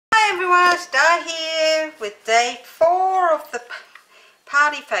everyone, it's Di here with day 4 of the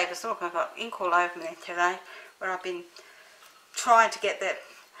party favours. Look, I've got ink all over me today where I've been trying to get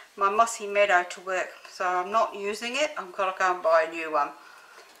my mossy meadow to work, so I'm not using it. I've got to go and buy a new one.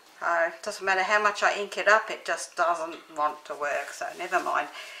 It doesn't matter how much I ink it up, it just doesn't want to work, so never mind.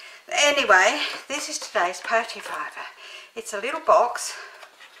 Anyway, this is today's party favour. It's a little box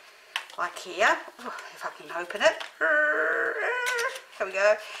like here. Oh, if I can open it. Here we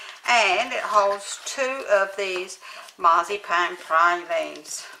go. And it holds 2 of these marzipan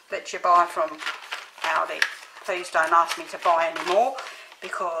pralines that you buy from Aldi. Please don't ask me to buy any more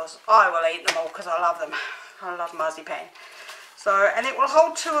because I will eat them all because I love them. I love marzipan. So, and it will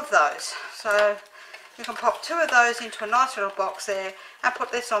hold 2 of those. So you can pop 2 of those into a nice little box there and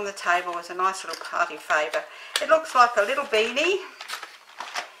put this on the table as a nice little party favour. It looks like a little beanie.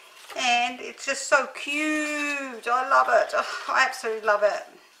 And it's just so cute. I love it. Oh, I absolutely love it.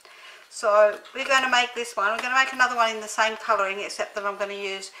 So we're going to make this one. We're going to make another one in the same colouring, except that I'm going to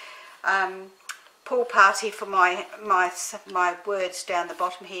use pool party for my words down the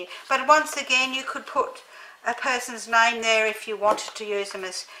bottom here. But once again, you could put a person's name there if you wanted to use them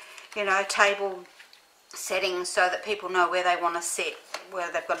as, you know, table settings, so that people know where they want to sit,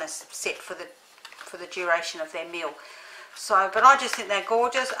 where they're going to sit for the duration of their meal. So, but I just think they're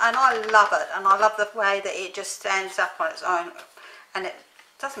gorgeous, and I love it, and I love the way that it just stands up on its own, and it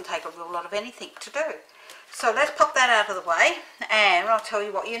doesn't take a real lot of anything to do. So let's pop that out of the way, and I'll tell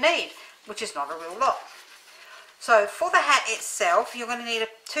you what you need, which is not a real lot. So for the hat itself, you're going to need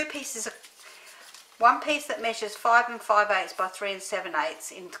 2 pieces of, one piece that measures 5 5/8 by 3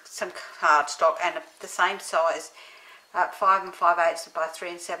 7/8 in some cardstock, and the same size, 5 5/8 by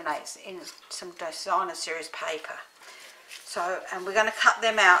 3 7/8 in some designer series paper. So, and we're going to cut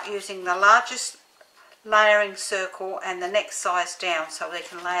them out using the largest layering circle and the next size down, so we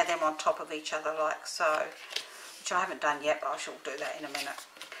can layer them on top of each other like so, which I haven't done yet, but I shall do that in a minute.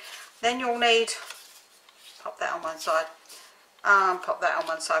 Then you'll need, pop that on one side, pop that on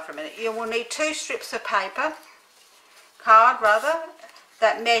one side for a minute. You will need 2 strips of paper, card rather,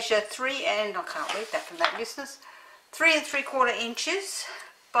 that measure 3 and, I can't read that from that distance, 3 3/4 inches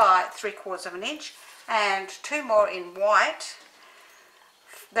by 3/4 of an inch. And 2 more in white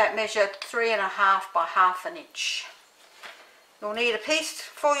that measure 3 1/2 by 1/2 an inch. You'll need a piece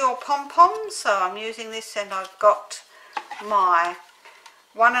for your pom-poms, so I'm using this, and I've got my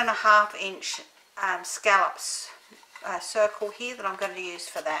 1 1/2 inch scallops circle here that I'm going to use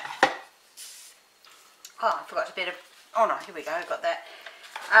for that. Oh, I forgot a bit of, oh no, here we go, I've got that.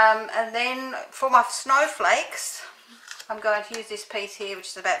 And then for my snowflakes, I'm going to use this piece here, which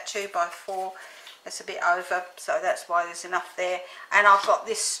is about 2 by 4. It's a bit over, so that's why there's enough there. And I've got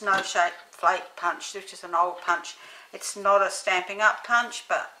this snow shaped flake punch, which is an old punch. It's not a Stampin' Up punch,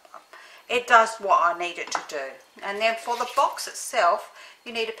 but it does what I need it to do. And then for the box itself,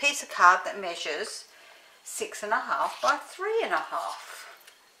 you need a piece of card that measures 6 1/2 by 3 1/2.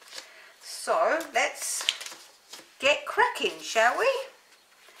 So let's get cracking, shall we?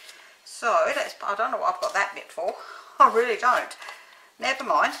 So I don't know what I've got that bit for. I really don't. Never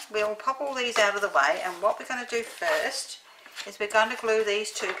mind, we'll pop all these out of the way, and what we're going to do first is we're going to glue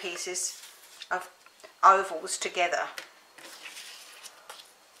these 2 pieces of ovals together.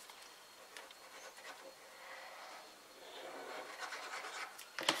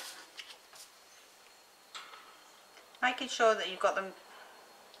 Making sure that you've got them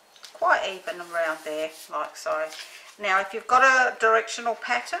quite even around there, like so. Now if you've got a directional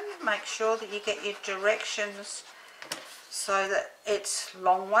pattern, make sure that you get your directions so that it's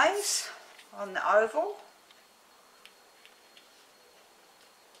long ways on the oval.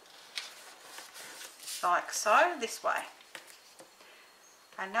 Like so, this way.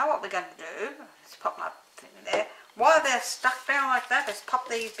 And now what we're going to do, let's pop my thing in there. While they're stuck down like that, let's pop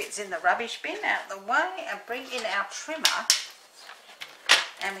these bits in the rubbish bin out of the way and bring in our trimmer.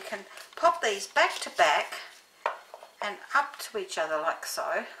 And we can pop these back to back and up to each other like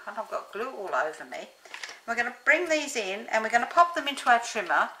so. And I've got glue all over me. We're going to bring these in, and we're going to pop them into our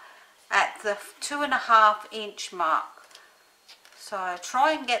trimmer at the 2 1/2 inch mark. So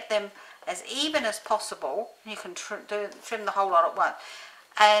try and get them as even as possible. You can trim the whole lot at once.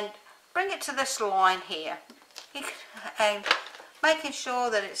 And bring it to this line here. And making sure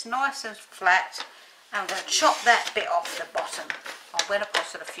that it's nice and flat. And I'm going to chop that bit off the bottom. I went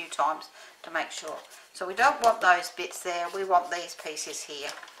across it a few times to make sure. So we don't want those bits there. We want these pieces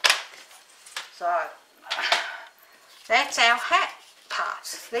here. So that's our hat part.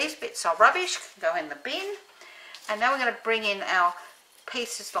 These bits are rubbish, go in the bin. And now we're going to bring in our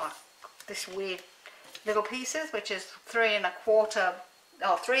pieces like this weird little pieces, which is 3 1/4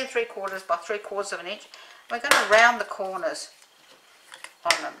 3 3/4 by 3/4 of an inch. We're going to round the corners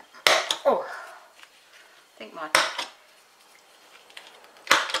on them. Oh, I think my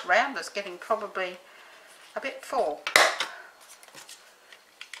rounder's getting probably a bit full.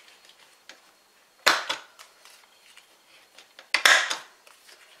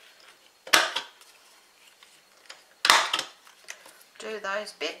 Do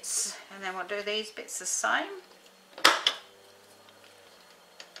those bits, and then we'll do these bits the same.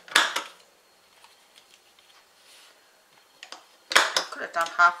 I could have done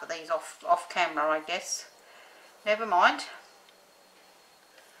half of these off camera, I guess. Never mind.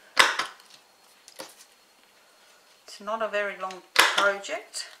 It's not a very long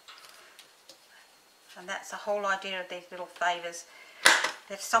project, and that's the whole idea of these little favours.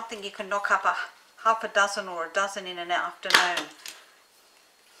 There's something you can knock up half a dozen or a dozen in an afternoon.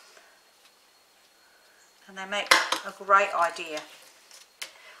 And they make a great idea.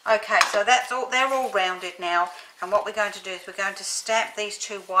 Okay, so that's all. They're all rounded now, and what we're going to do is we're going to stamp these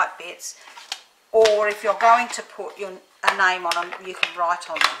 2 white bits, or if you're going to put a name on them, you can write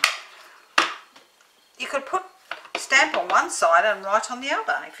on them. You could put stamp on one side and write on the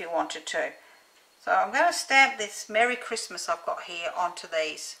other if you wanted to. So I'm going to stamp this Merry Christmas I've got here onto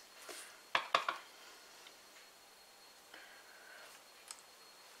these.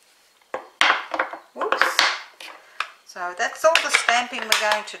 Whoops. So that's all the stamping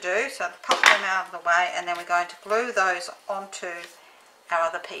we're going to do. So pop them out of the way, and then we're going to glue those onto our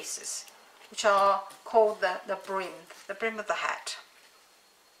other pieces, which are called the brim of the hat.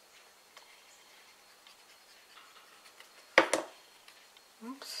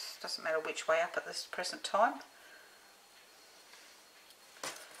 Oops, doesn't matter which way up at this present time.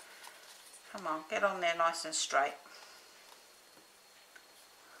 Come on, get on there nice and straight.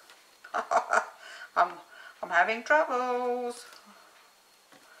 I'm having troubles.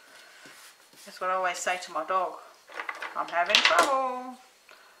 That's what I always say to my dog. I'm having trouble.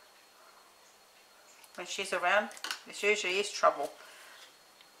 When she's around, it usually is trouble.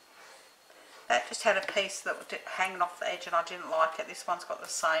 That just had a piece that was hanging off the edge and I didn't like it. This one's got the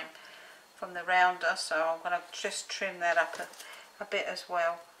same from the rounder, so I'm going to just trim that up a bit as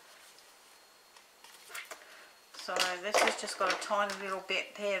well. So this has just got a tiny little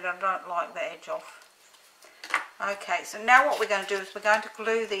bit there that I don't like the edge of. Okay, so now what we're going to do is we're going to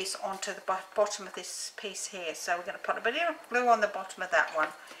glue these onto the bottom of this piece here. So we're going to put a bit of glue on the bottom of that one,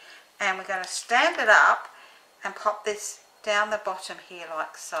 and we're going to stand it up and pop this down the bottom here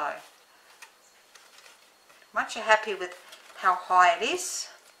like so. Once you're happy with how high it is,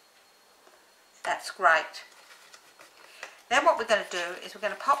 that's great. Then what we're going to do is we're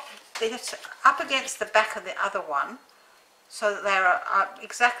going to pop this up against the back of the other one so that they're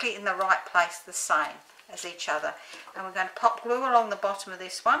exactly in the right place, the same as each other. And we're going to pop glue along the bottom of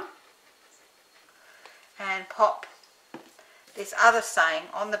this one and pop this other saying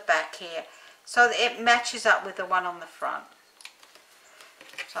on the back here so that it matches up with the one on the front.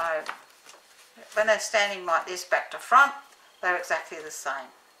 So when they're standing like this back to front, they're exactly the same.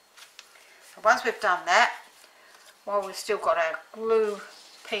 So once we've done that, while we've still got our glue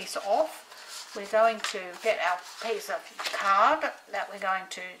piece off, we're going to get our piece of card that we're going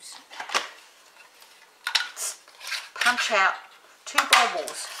to punch out 2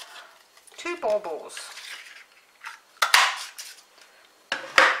 baubles. 2 baubles.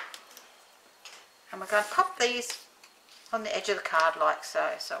 And we're going to pop these on the edge of the card like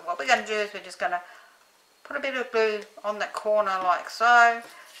so. So what we're going to do is we're just going to put a bit of glue on that corner like so.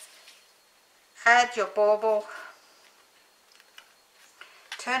 Add your bauble.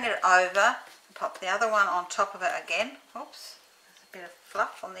 Turn it over and pop the other one on top of it again. Oops, there's a bit of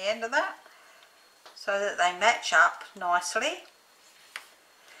fluff on the end of that, so that they match up nicely.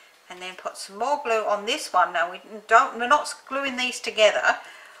 And then put some more glue on this one. Now we're not gluing these together,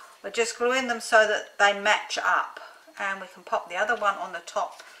 we're just gluing them so that they match up. And we can pop the other one on the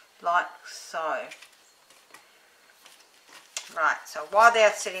top like so. Right, so while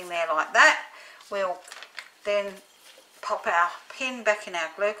they're sitting there like that, we'll then pop our pin back in our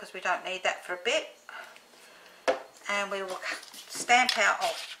glue because we don't need that for a bit. And we will stamp out, or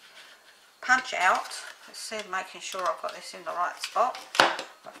punch out, let's see, making sure I've got this in the right spot,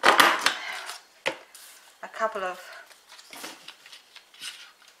 a couple of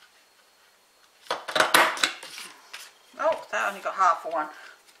oh, that only got half of one.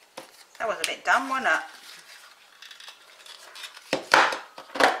 That was a bit dumb, wasn't it?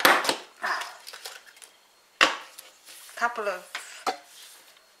 Couple of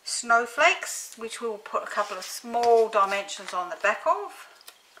snowflakes, which we will put a couple of small dimensions on the back of,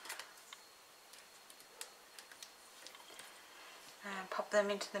 and pop them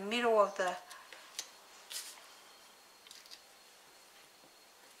into the middle of the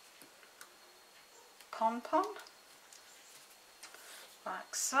pom-pom,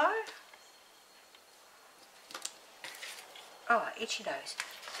 like so. Oh, itchy nose.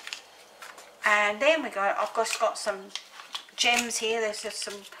 And then we go, I've just got some gems here. There's just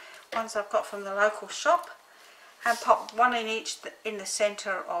some ones I've got from the local shop, and pop one in each in the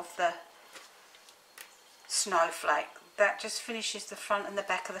centre of the snowflake. That just finishes the front and the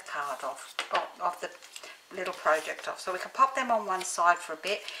back of the card off, of the little project off. So we can pop them on one side for a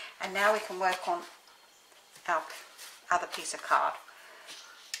bit, and now we can work on our other piece of card.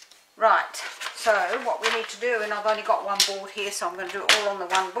 Right, so what we need to do, and I've only got one board here, so I'm going to do it all on the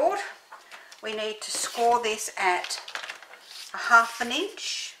one board. We need to score this at 1/2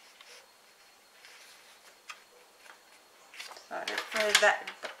 inch. So let's move that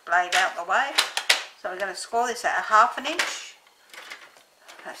blade out the way. So we're going to score this at 1/2 inch.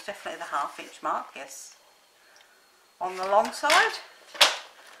 That's definitely the 1/2 inch mark, yes. On the long side,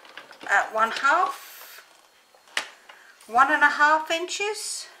 at 1/2, 1.5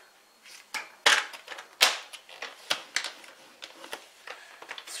 inches,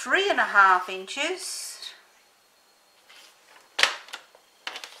 3.5 inches,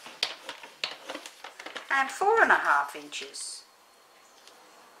 and 4.5 inches.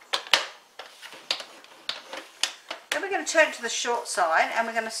 Then we're going to turn to the short side, and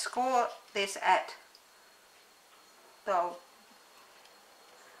we're going to score this at the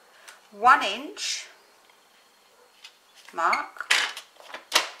 1 inch mark,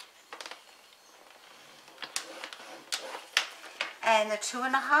 and the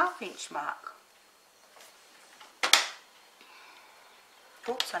 2.5 inch mark.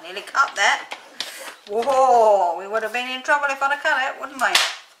 Oops, I nearly cut that. Whoa, we would have been in trouble if I'd have cut it, wouldn't we?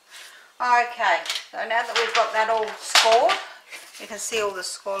 Okay, so now that we've got that all scored, you can see all the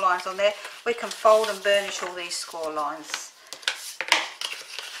score lines on there. We can fold and burnish all these score lines.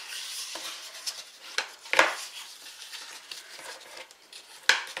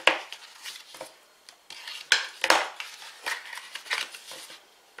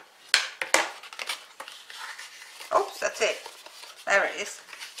 Oops, that's it. There it is.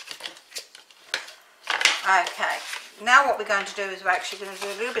 Okay, now what we're going to do is we're actually going to do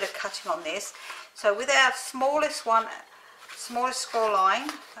a little bit of cutting on this. So with our smallest score line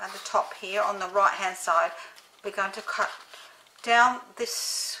at the top here on the right hand side, we're going to cut down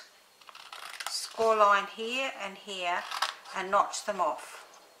this score line here and here and notch them off.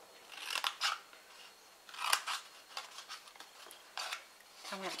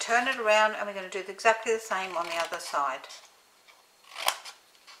 I'm going to turn it around, and we're going to do exactly the same on the other side.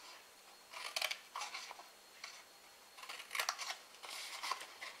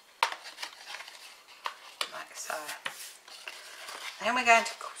 Like so. Then we're going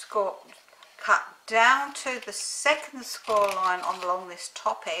to cut down to the second score line along this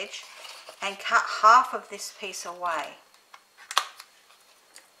top edge and cut half of this piece away.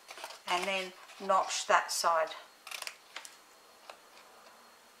 And then notch that side.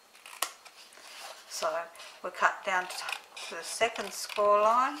 So we'll cut down to the second score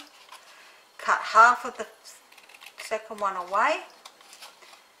line, cut half of the second one away,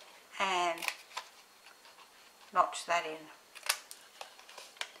 and notch that in.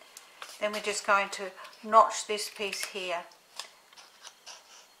 Then we're just going to notch this piece here.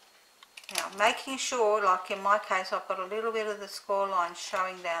 Now making sure, like in my case, I've got a little bit of the score line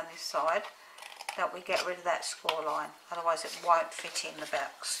showing down this side, that we get rid of that score line, otherwise it won't fit in the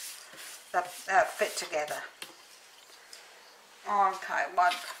box. They'll fit together. Okay,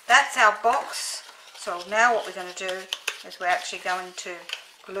 well, that's our box. So now what we're going to do is we're actually going to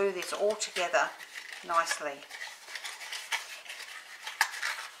glue this all together nicely.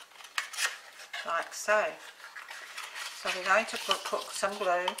 Like so. So we're going to put some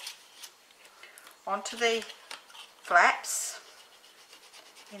glue onto the flaps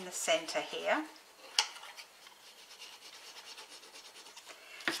in the centre here.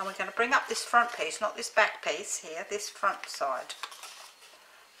 And we're going to bring up this front piece, not this back piece here, this front side.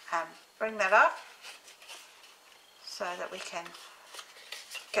 Bring that up so that we can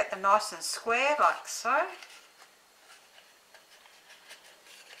get them nice and square, like so.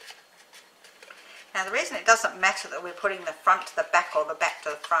 Now the reason it doesn't matter that we're putting the front to the back or the back to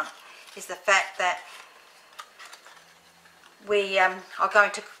the front is the fact that we are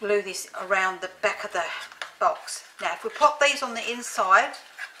going to glue this around the back of the box. Now if we pop these on the inside,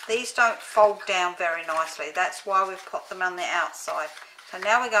 these don't fold down very nicely. That's why we've put them on the outside. So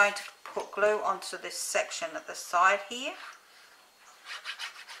now we're going to put glue onto this section at the side here.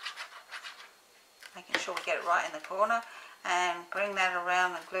 Making sure we get it right in the corner. and bring that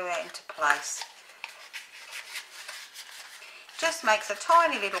around and glue it into place. Just makes a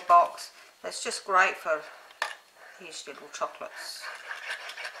tiny little box that's just great for these little chocolates.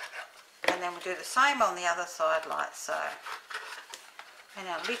 And then we'll do the same on the other side like so. And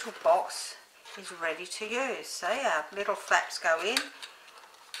our little box is ready to use. See, our little flaps go in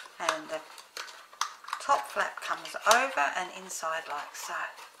and the top flap comes over and inside like so.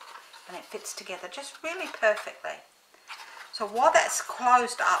 And it fits together just really perfectly. So while that's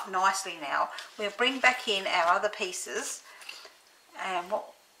closed up nicely now, we'll bring back in our other pieces, and what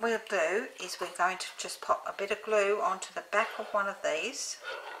we'll do is we're going to just pop a bit of glue onto the back of one of these,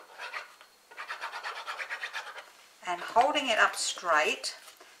 and holding it up straight,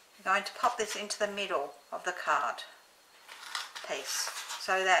 we're going to pop this into the middle of the card piece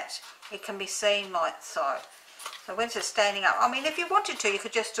so that it can be seen like so. So when it's standing up, I mean, if you wanted to, you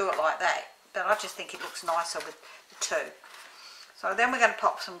could just do it like that, but I just think it looks nicer with the two. So then we're going to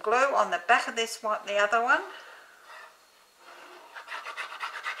pop some glue on the back of this one, the other one.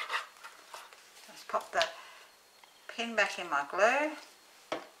 Just pop the pin back in my glue,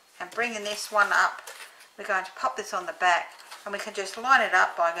 and bringing this one up, we're going to pop this on the back, and we can just line it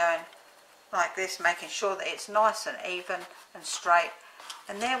up by going like this, making sure that it's nice and even and straight.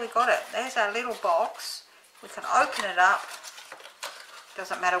 And there we got it. There's our little box. We can open it up,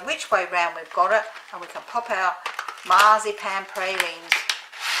 doesn't matter which way round we've got it, and we can pop our marzipan pralines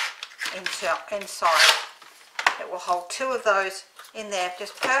inside. It will hold two of those in there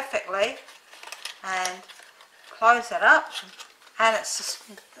just perfectly, and close it up, and it's just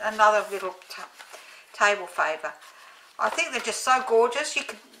another little table favour. I think they're just so gorgeous.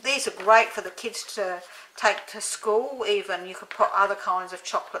 These are great for the kids to take to school even. You could put other kinds of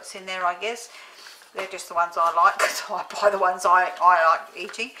chocolates in there, I guess. They're just the ones I like, because I buy the ones I like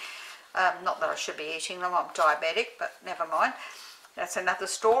eating. Not that I should be eating them, I'm diabetic, but never mind. That's another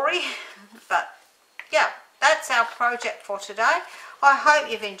story. But yeah, that's our project for today. I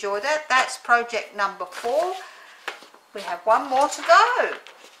hope you've enjoyed it. That's project number 4. We have one more to go.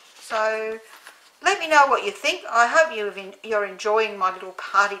 So let me know what you think. I hope you're enjoying my little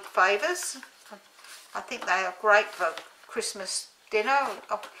party favours. I think they are great for Christmas dinner.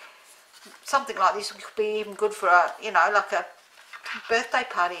 Something like this could be even good for a, you know, like a birthday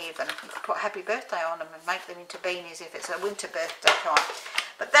party even. You could put happy birthday on them and make them into beanies if it's a winter birthday time.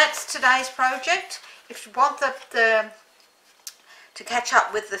 But that's today's project. If you want to catch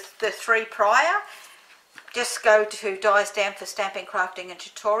up with the 3 prior, just go to Diane for Stamping, Crafting and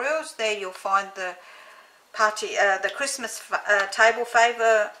Tutorials. There you'll find the Christmas table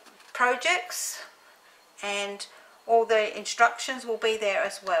favour projects, and all the instructions will be there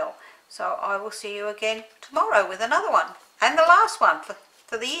as well. So I will see you again tomorrow with another one, and the last one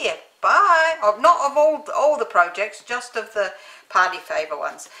for the year. Bye. Not of all the projects, just of the party favour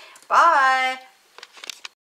ones. Bye.